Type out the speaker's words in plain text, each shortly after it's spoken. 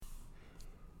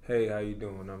Hey, how you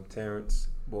doing? I'm Terrence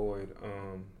Boyd,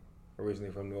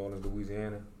 originally from New Orleans,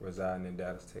 Louisiana, residing in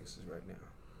Dallas, Texas right now.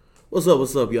 What's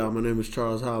up, y'all? My name is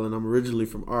Charles Holland. I'm originally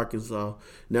from Arkansas,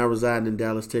 now residing in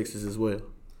Dallas, Texas as well.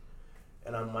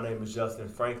 And my name is Justin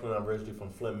Franklin. I'm originally from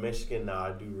Flint, Michigan. Now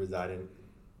I do reside in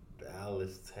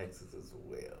Dallas, Texas as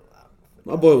well.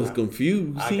 My boy was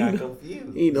confused. I got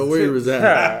confused. He didn't know where he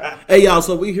resided. Hey, y'all,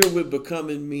 so we here with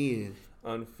Becoming Men.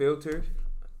 Unfiltered.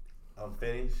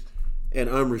 Unfinished. And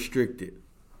unrestricted.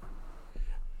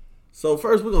 So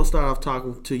first, we're gonna start off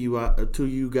talking to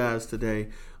you guys today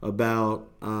about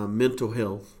mental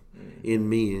health in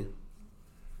men.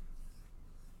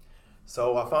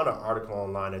 So I found an article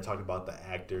online that talked about the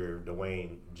actor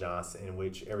Dwayne Johnson, in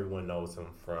which everyone knows him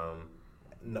from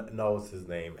knows his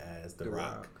name as The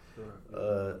Rock.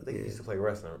 I think he used to play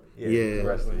wrestling.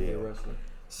 Wrestler.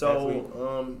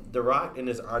 So, The Rock in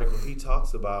this article, he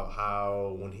talks about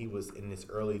how when he was in his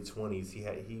early 20s, he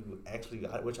actually,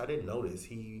 which I didn't notice,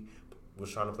 he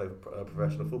was trying to play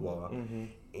professional football,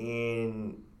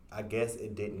 and I guess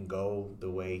it didn't go the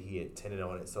way he intended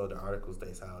on it. So the article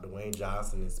states how Dwayne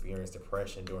Johnson experienced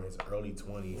depression during his early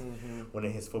 20s when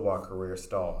his football career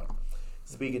stalled.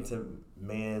 Speaking to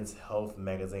Men's Health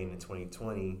magazine in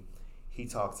 2020, he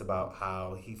talks about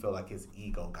how he felt like his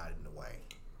ego got in the way.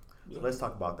 So let's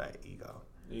talk about that ego.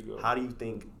 How do you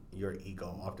think your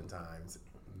ego oftentimes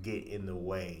get in the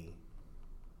way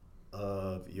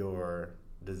of your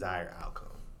desired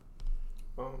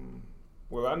outcome?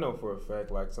 Well, I know for a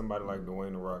fact, like somebody like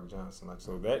Dwayne "The Rock" Johnson,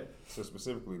 so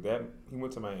specifically that he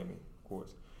went to Miami, of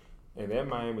course, and that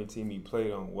Miami team he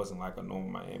played on wasn't like a normal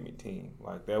Miami team.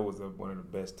 Like that was one of the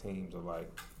best teams of like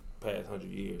past 100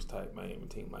 years type Miami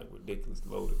team, like ridiculous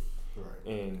loaded.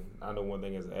 Right. And I know one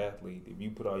thing as an athlete, if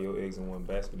you put all your eggs in one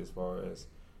basket as far as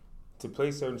to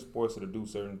play certain sports or to do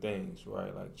certain things,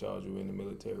 right? Like Charles, you're in the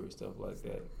military, stuff like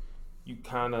that. You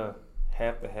kind of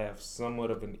have to have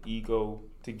somewhat of an ego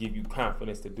to give you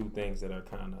confidence to do things that are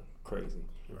kind of crazy.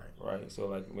 Right. So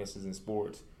like, for instance, in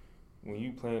sports, when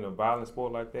you playing a violent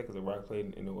sport like that, because The Rock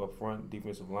played in the upfront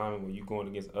defensive lineman, when you going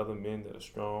against other men that are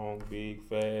strong, big,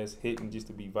 fast, hitting just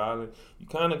to be violent, you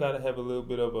kind of got to have a little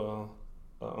bit of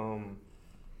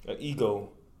an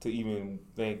ego to even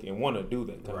think and want to do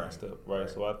that kind of stuff, right?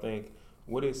 So I think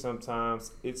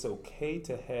sometimes it's okay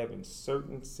to have in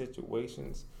certain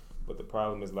situations, but the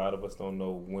problem is a lot of us don't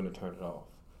know when to turn it off.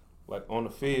 Like on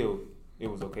the field, it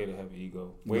was okay to have an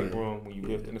ego. Weight room, when you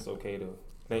lifting, it's okay to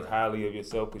think highly of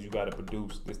yourself because you got to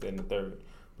produce this, that, and the third.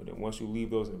 But then once you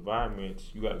leave those environments,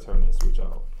 you got to turn that switch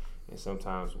off. And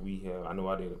sometimes we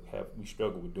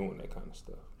struggle with doing that kind of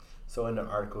stuff. So in the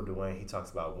article, Dwayne, he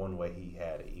talks about one way he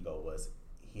had an ego was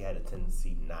he had a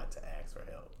tendency not to ask for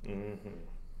help.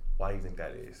 Why do you think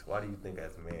that is? Why do you think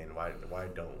as men, why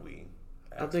don't we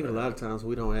ask I think for a lot help? of times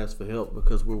we don't ask for help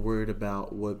because we're worried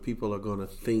about what people are going to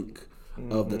think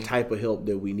of the type of help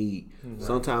that we need.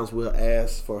 Sometimes we'll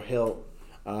ask for help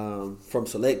from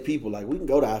select people. Like we can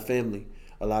go to our family.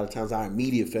 A lot of times our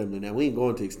immediate family. Now, we ain't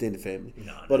going to extended family.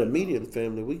 But immediate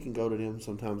family, we can go to them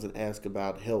sometimes and ask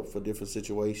about help for different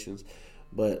situations.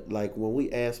 But, like, when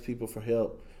we ask people for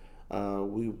help,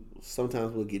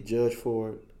 sometimes we'll get judged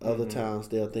for it. Other times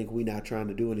they'll think we're not trying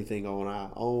to do anything on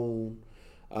our own.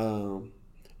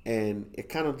 And it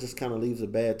kind of leaves a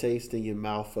bad taste in your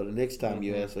mouth for the next time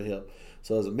you ask for help.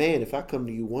 So, as a man, if I come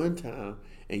to you one time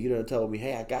and you done told me,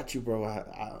 hey, I got you, bro.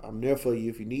 I'm there for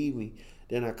you if you need me.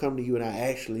 Then I come to you and I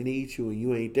actually need you and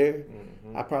you ain't there,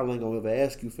 I probably ain't going to ever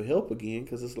ask you for help again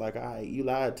because it's like, all right, you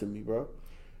lied to me, bro.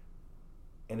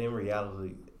 And in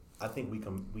reality, I think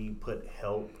we put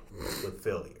help with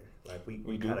failure. Like we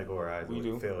categorize it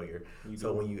with failure.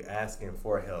 So when you asking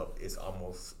for help, it's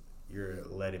almost you're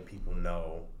letting people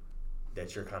know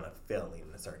that you're kind of failing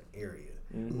in a certain area,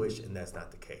 and that's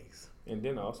not the case. And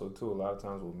then also, too, a lot of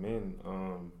times with men,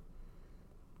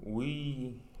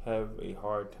 we have a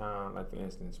hard time, like for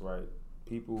instance, right?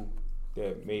 People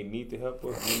that may need to help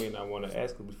us, we may not want to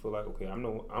ask because we feel like, okay, I'm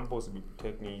supposed to be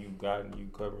protecting you, guiding you,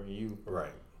 covering you. Right.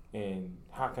 And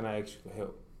how can I ask you for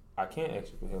help? I can't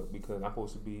ask you for help because I'm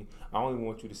supposed to be, I only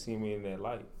want you to see me in that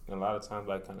light. And a lot of times,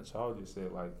 like kind of Charles just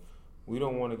said, like, we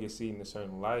don't want to get seen in a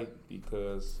certain light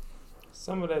because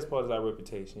some of that's part of our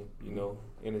reputation,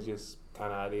 and it's just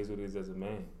kind of how it is what it is as a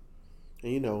man.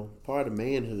 And, part of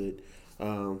manhood,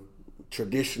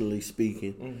 traditionally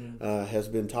speaking, has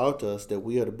been taught to us that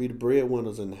we are to be the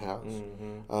breadwinners in the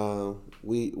house.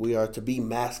 We are to be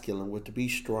masculine. We're to be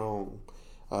strong,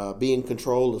 be in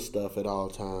control of stuff at all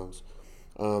times.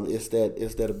 It's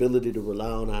that ability to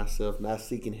rely on ourselves, not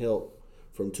seeking help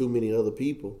from too many other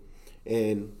people.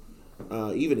 And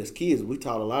even as kids, we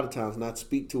taught a lot of times not to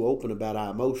speak too open about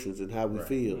our emotions and how we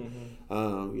feel.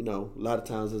 You know, a lot of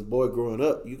times as a boy growing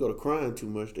up, you go to crying too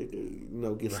much, they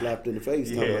get slapped in the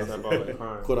face.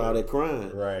 Quit all that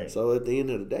crying. Right. So at the end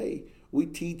of the day, we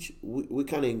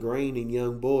kind of ingrain in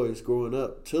young boys growing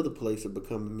up to the place of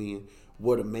becoming men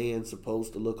what a man's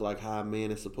supposed to look like, how a man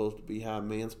is supposed to be, how a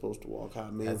man's supposed to walk, how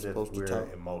a man's supposed to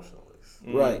talk. Emotionless.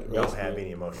 Right. Don't have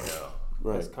any emotion at all.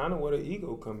 Right. That's kind of where the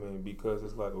ego come in, because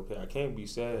it's like, okay, I can't be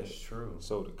sad. That's true.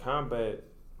 So to combat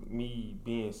me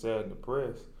being sad and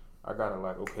depressed, I gotta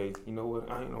like, okay, you know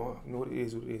what? I ain't know. You know what it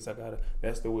is. What it is. I gotta.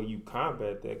 That's the way you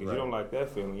combat that, because you don't like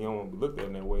that feeling. You don't want to be looked at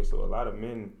in that way. So a lot of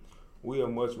men, we are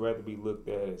much rather be looked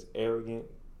at as arrogant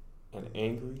and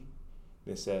angry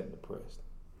than sad and depressed.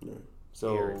 Yeah.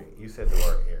 So arrogant. You said the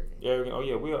word arrogant. Arrogant. Oh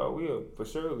yeah, we are for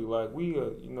surely like we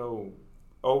are.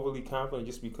 Overly confident,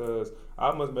 just because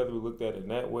I much rather be looked at in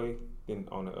that way than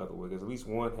on the other way, because at least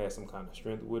one has some kind of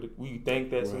strength with it. We think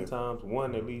that sometimes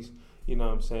one at least,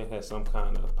 has some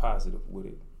kind of positive with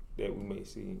it that we may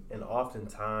see. And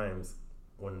oftentimes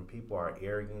when people are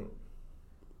arrogant,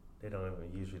 they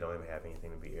usually don't even have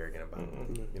anything to be arrogant about.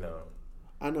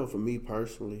 I know for me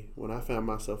personally, when I found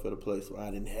myself at a place where I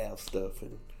didn't have stuff,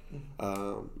 and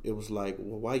it was like,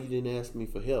 well, why you didn't ask me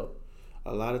for help?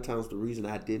 A lot of times the reason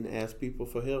I didn't ask people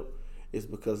for help is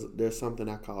because there's something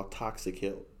I call toxic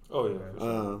help. Oh, yeah.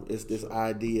 Sure. It's this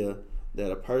idea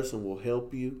that a person will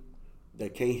help you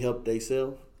that can't help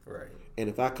themselves. Right. And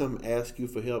if I come ask you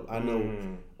for help, I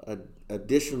know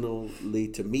additionally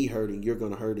to me hurting, you're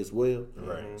going to hurt as well.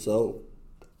 Right. So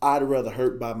I'd rather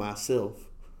hurt by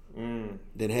myself than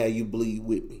have you bleed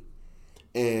with me.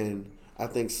 And I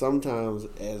think sometimes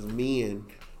as men,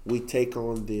 we take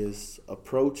on this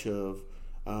approach of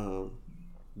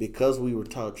because we were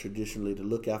taught traditionally to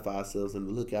look out for ourselves and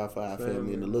to look out for our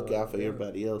family and to look out for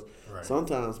everybody else. Right.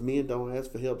 Sometimes men don't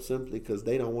ask for help simply because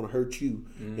they don't want to hurt you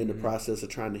in the process of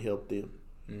trying to help them.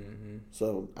 Mm-hmm.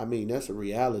 So, I mean, that's a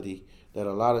reality that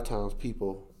a lot of times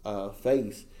people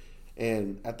face.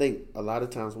 And I think a lot of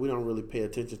times we don't really pay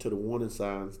attention to the warning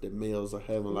signs that males are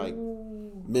having, like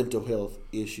mental health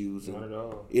issues and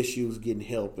issues getting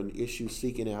help and issues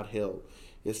seeking out help.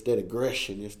 It's that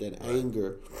aggression. It's that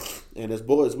anger. And as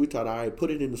boys, we taught, all right,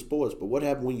 put it into sports. But what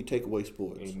happened when you take away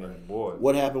sports? Amen, boy.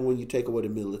 What happened when you take away the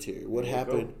military? What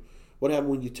happened? What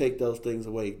happened when you take those things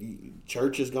away?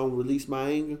 Church is gonna release my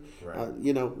anger.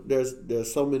 Right.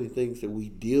 There's so many things that we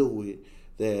deal with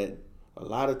that a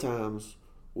lot of times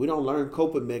we don't learn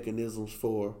coping mechanisms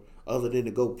for, other than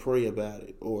to go pray about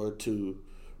it or to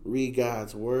read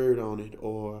God's word on it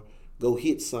or go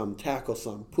hit something, tackle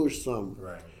something, push something.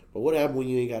 Right. But what happened when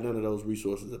you ain't got none of those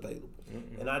resources available?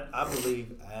 And I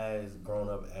believe as growing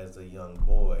up as a young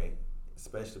boy,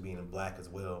 especially being black as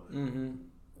well,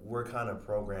 we're kind of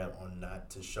programmed on not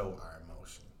to show our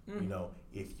emotion.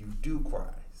 If you do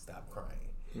cry, stop crying.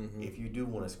 If you do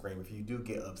want to scream, if you do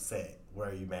get upset, what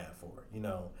are you mad for?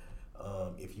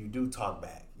 If you do talk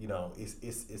back,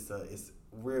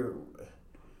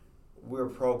 we're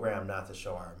programmed not to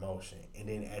show our emotion, and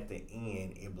then at the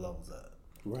end it blows up.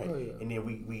 Right. Oh, yeah. And then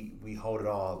we hold it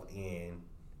all in,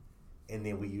 and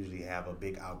then we usually have a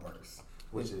big outburst,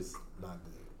 which is not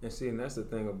good. And see, and that's the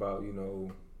thing about,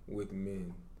 with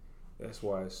men. That's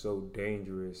why it's so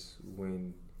dangerous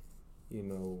when,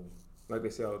 like they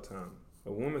say all the time,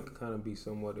 a woman can kind of be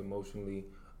somewhat emotionally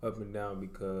up and down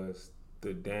because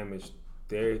the damage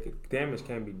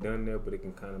can be done there, but it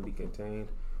can kind of be contained.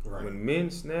 Right. When men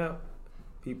snap,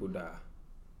 people die.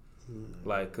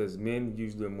 Like, because men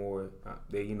usually are more,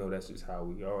 that's just how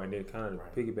we are. And then kind of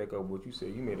piggyback up what you said,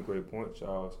 you made a great point,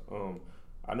 Charles.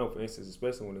 I know, for instance,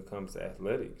 especially when it comes to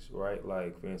athletics, right?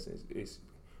 Like, for instance, it's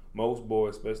most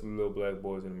boys, especially little black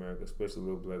boys in America,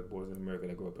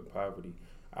 that grow up in poverty,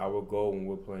 our goal when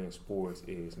we're playing sports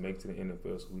is make it to the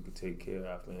NFL so we can take care of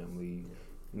our family,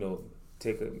 let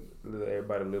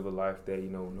everybody live a life that,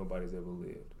 nobody's ever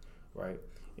lived, right?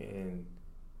 And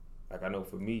like, I know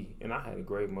for me, and I had a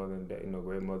great mother and dad,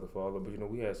 great mother, father, but,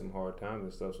 we had some hard times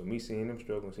and stuff. So me seeing them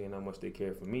struggling, seeing how much they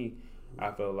care for me,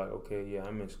 I felt like, okay, yeah,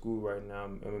 I'm in school right now.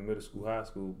 I'm in middle school, high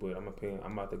school, but I'm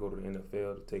about to go to the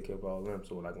NFL to take care of all of them.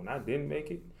 So, like, when I didn't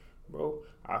make it, bro,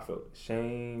 I felt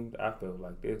ashamed. I felt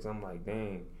like this. I'm like,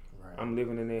 dang, I'm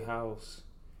living in their house.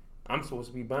 I'm supposed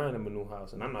to be buying them a new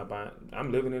house, and I'm not buying.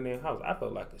 I'm living in their house. I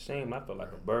felt like ashamed. I felt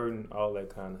like a burden, all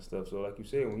that kind of stuff. So, like you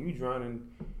said, when you drowning,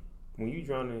 you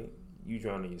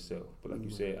drowning yourself. But like you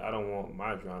said, I don't want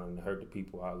my drowning to hurt the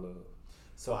people I love.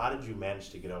 So how did you manage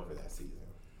to get over that season?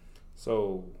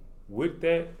 So with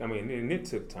that, and it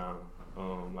took time.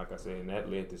 Like I said, and that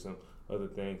led to some other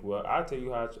things. Well, I'll tell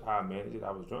you how I managed it.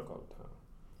 I was drunk all the time.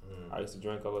 I used to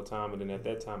drink all the time, and then at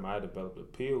that time I developed a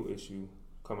pill issue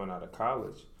coming out of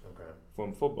college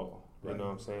from football. You know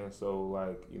what I'm saying? So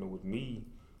like, you know, with me,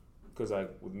 because like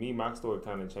with me, my story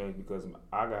kind of changed because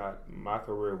my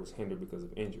career was hindered because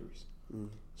of injuries.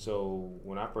 So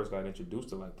when I first got introduced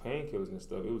to like painkillers and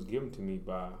stuff, it was given to me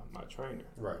by my trainer.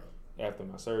 Right. After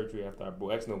my surgery,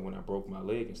 when I broke my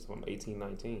leg and stuff, I'm 18,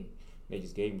 19, they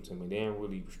just gave them to me. They ain't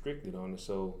really restricted on it.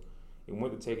 So it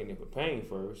went to taking it for pain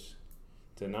first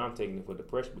to now I'm taking it for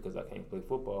depression because I can't play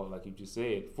football. Like you just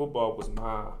said, football was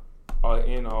my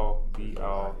end all, be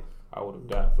all. I would have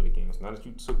died for the game. So now that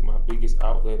you took my biggest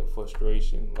outlet of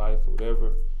frustration, life, or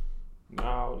whatever,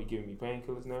 now you're giving me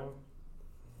painkillers now.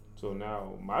 So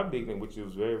now my big thing, which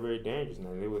was very, very dangerous.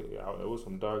 Now it was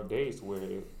some dark days where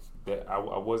I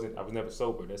was never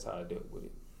sober. That's how I dealt with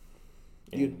it.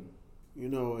 And you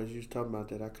know, as you're talking about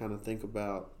that, I kind of think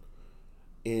about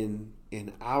in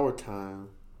our time,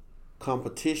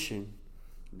 competition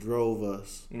drove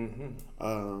us,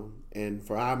 and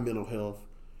for our mental health,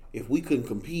 if we couldn't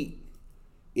compete,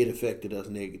 it affected us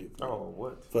negatively. Oh,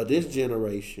 what? For this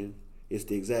generation, it's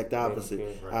the exact opposite.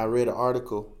 Okay, right. I read an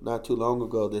article not too long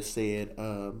ago that said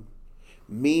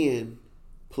men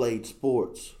played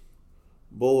sports,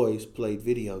 boys played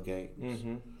video games.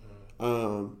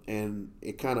 And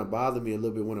it kind of bothered me a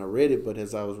little bit when I read it, but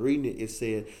as I was reading it, it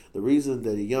said the reason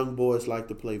that the young boys like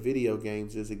to play video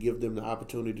games is to give them the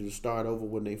opportunity to start over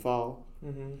when they fall.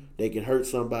 They can hurt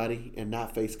somebody and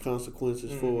not face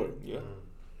consequences for it. Yeah.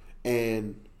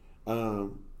 And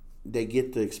they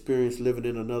get to experience living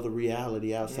in another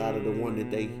reality outside of the one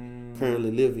that they currently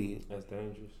live in. That's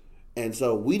dangerous. And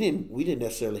so we didn't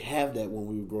necessarily have that when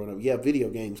we were growing up. Yeah, video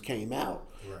games came out,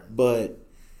 right. But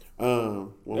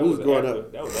when we was growing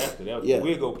up, that was after. Yeah.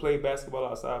 We'd go play basketball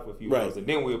outside for a few Right. hours, and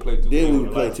then we'd play 2K. then we on would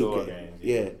the play lights 2K. games.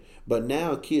 Yeah, but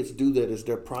now kids do that as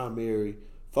their primary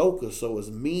focus. So as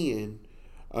men,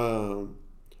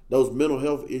 those mental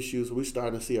health issues, we're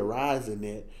starting to see a rise in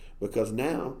that because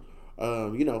now,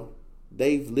 you know,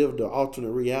 they've lived the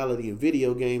alternate reality in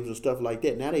video games and stuff like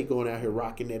that. Now they going out here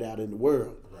rocking it out in the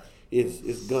world. Right.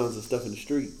 It's guns and stuff in the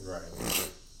street. Right.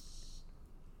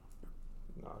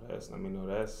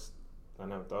 I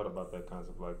never thought about that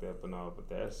concept like that, but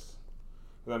that's,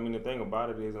 I mean, the thing about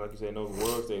it is, like you said, in those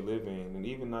worlds they live in, and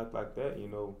even not like that, you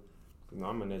know,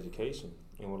 I'm in education,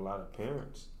 and with a lot of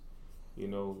parents, you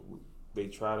know, they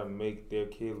try to make their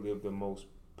kid live the most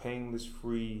painless,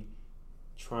 free,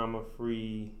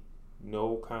 trauma-free,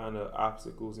 no kind of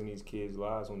obstacles in these kids'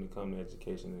 lives when it comes to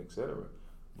education and etc.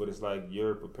 But it's like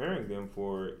you're preparing them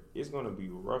for it's going to be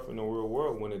rough in the real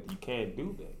world when you can't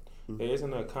do that. There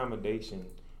isn't an accommodation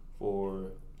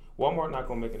for Walmart. Not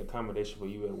going to make an accommodation for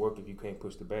you at work if you can't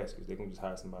push the baskets. They're going to just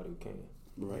hire somebody who can.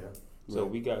 Right. Yeah. So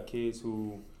we got kids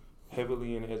who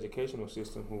heavily in the educational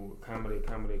system who accommodate.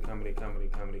 You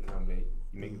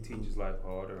make the teacher's life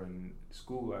harder and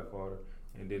school life harder.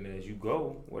 And then as you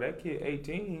go, well, that kid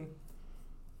 18,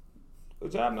 a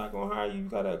job not going to hire you. You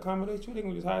got to accommodate you. They're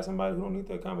going to just hire somebody who don't need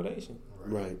the accommodation.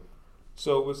 Right.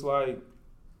 So it's like,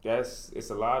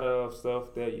 it's a lot of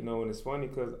stuff that, you know, and it's funny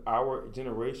because our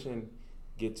generation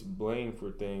gets blamed for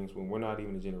things when we're not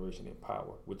even a generation in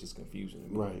power, which is confusing.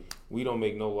 Right. We don't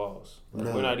make no laws.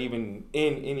 No. We're not even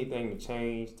in anything to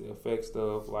change, to affect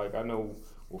stuff. Like, I know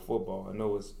with football, I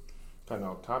know it's kind of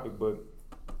off topic, but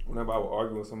whenever I would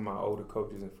argue with some of my older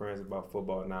coaches and friends about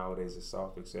football nowadays, it's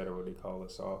soft, etc., they call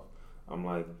it soft. I'm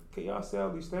like, can y'all say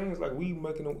all these things? Like,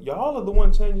 y'all are the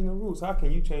one changing the rules. How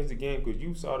can you change the game? Because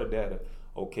you saw the data.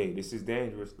 Okay, this is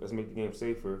dangerous. Let's make the game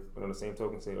safer. But on the same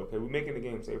token, say, okay, we're making the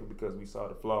game safer because we saw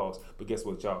the flaws. But guess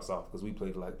what? Y'all saw because we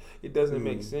played like it doesn't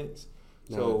make sense.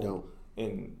 No, it don't.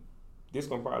 And this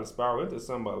gonna probably spiral into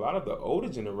some. But a lot of the older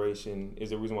generation is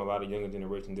the reason why a lot of younger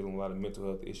generation dealing with a lot of mental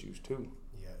health issues too.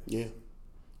 Yeah.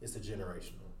 It's a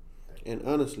generational thing. And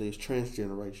honestly, it's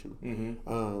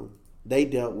transgenerational. They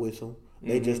dealt with them.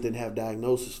 They just didn't have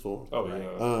diagnosis for them. Oh,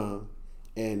 yeah.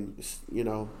 And, you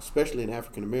know, especially in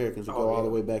African Americans, who go all the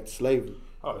way back to slavery.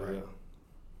 Oh, yeah.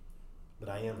 But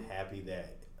I am happy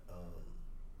that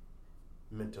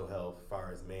mental health, as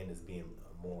far as men, is being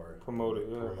more promoted.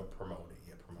 Promoted.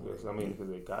 Yes, I mean, because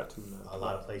they got to now. A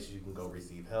lot of places you can go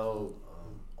receive help,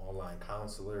 online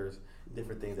counselors,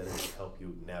 different things that will help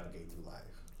you navigate through life.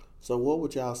 So what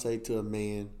would y'all say to a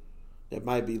man that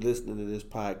might be listening to this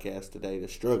podcast today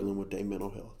that's struggling with their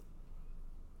mental health?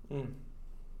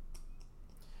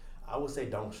 I would say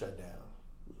don't shut down.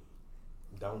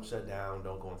 Don't shut down.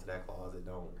 Don't go into that closet.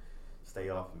 Don't stay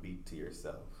off and be to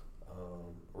yourself.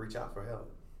 Reach out for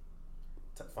help.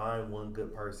 Find one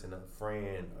good person, a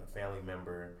friend, a family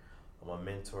member, a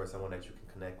mentor, someone that you can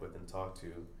connect with and talk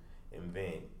to, and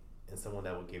vent. and someone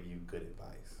that will give you good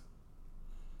advice.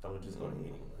 Don't just go to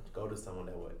anyone. Go to someone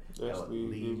that would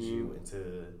lead you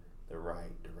into the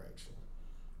right direction.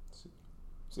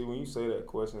 See, when you say that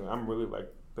question, I'm really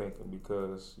like thinking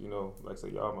because, you know, like I say,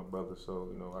 y'all my brothers, so,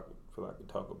 you know, I feel like I can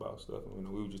talk about stuff. And, you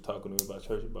know, we were just talking about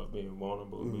church about being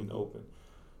vulnerable and being open.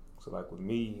 So, like, with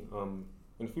me, and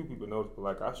a few people know this, but,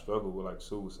 like, I struggle with, like,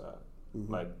 suicide,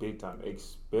 like, big time,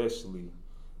 especially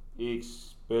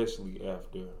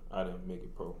after I didn't make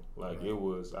it pro. Like, it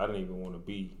was, I didn't even want to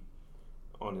be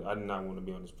I did not want to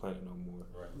be on this planet no more.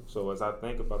 Right. So as I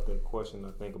think about that question,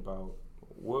 I think about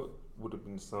what would have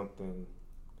been something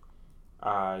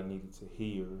I needed to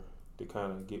hear to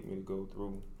kind of get me to go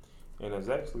through. And as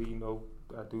actually, you know,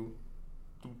 I do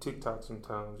TikTok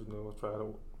sometimes, you know, I try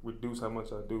to reduce how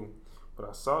much I do. But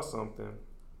I saw something,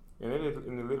 and it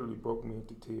literally broke me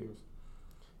into tears.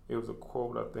 It was a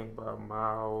quote, I think, by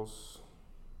Miles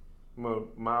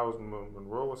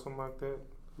Monroe or something like that.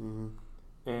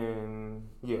 And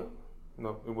yeah,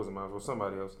 no, it wasn't Miles, it was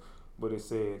somebody else. But it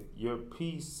said, your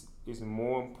peace is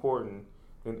more important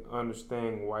than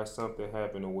understanding why something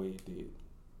happened the way it did.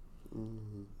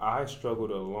 I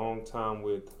struggled a long time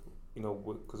with, you know,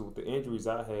 because with the injuries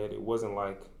I had, it wasn't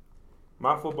like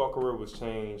my football career was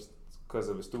changed because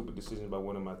of a stupid decision by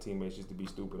one of my teammates just to be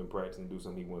stupid in practice and do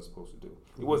something he wasn't supposed to do.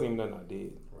 It wasn't even nothing I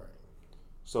did. Right.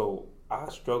 So I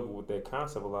struggled with that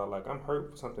concept a lot. Like, I'm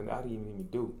hurt for something that I didn't even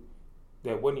do,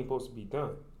 that wasn't even supposed to be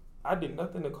done. I did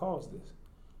nothing to cause this.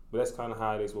 But that's kind of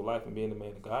how it is with life and being a man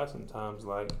of God sometimes.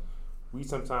 Like, we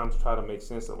sometimes try to make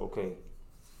sense of, okay,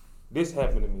 this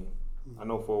happened to me. I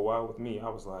know for a while with me, I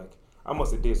was like, I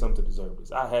must have did something to deserve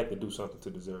this. I had to do something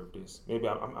to deserve this. Maybe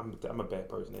I'm a bad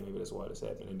person, and maybe that's why this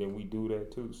happened. And then we do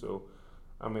that too. So,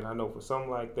 I mean, I know for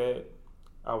something like that,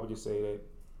 I would just say that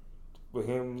for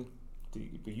him,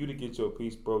 for you to get your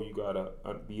peace, bro, you gotta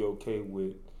be okay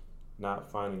with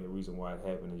not finding a reason why it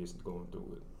happened and just going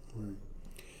through it.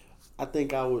 I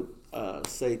think I would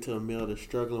say to a male that's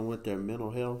struggling with their mental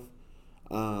health,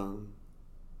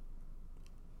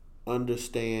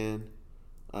 understand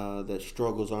that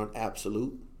struggles aren't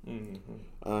absolute.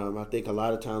 I think a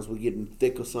lot of times we get in the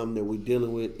thick of something that we're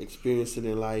dealing with, experiencing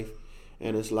in life,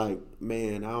 and it's like,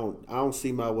 man, I don't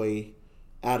see my way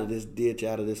out of this ditch,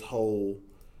 out of this hole,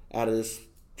 out of this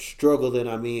struggle that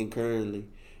I'm in currently.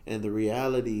 And the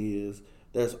reality is,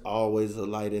 there's always a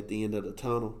light at the end of the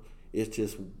tunnel. It's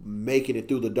just making it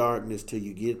through the darkness till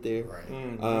you get there. Right.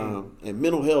 And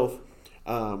mental health,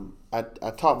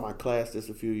 I taught my class this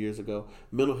a few years ago.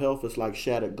 Mental health is like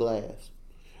shattered glass.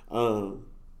 A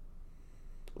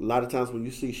lot of times when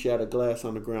you see shattered glass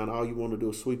on the ground, all you want to do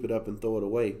is sweep it up and throw it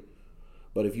away.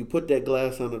 But if you put that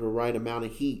glass under the right amount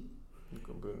of heat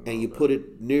and you put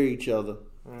it near each other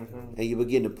and you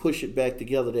begin to push it back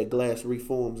together, that glass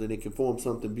reforms and it can form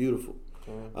something beautiful.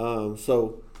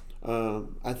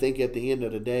 I think at the end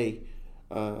of the day,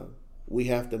 we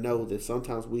have to know that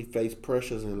sometimes we face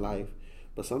pressures in life,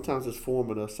 but sometimes it's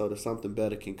forming us so that something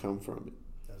better can come from it.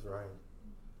 That's right.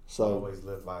 So I always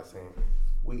live by saying,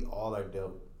 we all are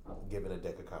given a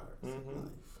deck of cards in life.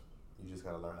 You just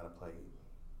got to learn how to play it,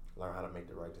 learn how to make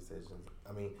the right decisions.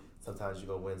 I mean, sometimes you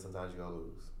go win, sometimes you go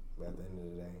lose. But at the end of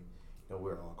the day, you know,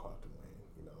 we're all called to win.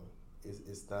 You know,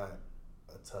 it's not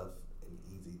a tough and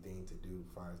easy thing to do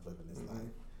as far as living this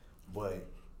life. But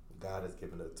God has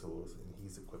given us tools and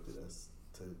He's equipped us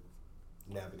to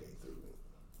navigate through it.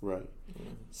 Right.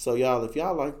 So y'all, if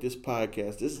y'all like this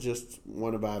podcast, this is just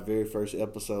one of our very first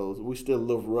episodes. We still a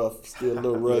little rough, still a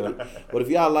little rugged. But if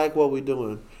y'all like what we're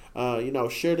doing,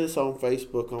 share this on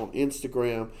Facebook, on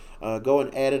Instagram. Go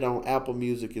and add it on Apple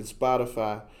Music and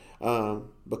Spotify.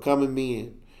 Becoming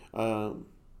Men. We're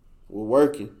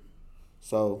working.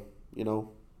 So,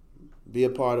 be a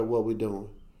part of what we're doing.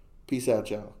 Peace out,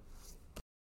 y'all.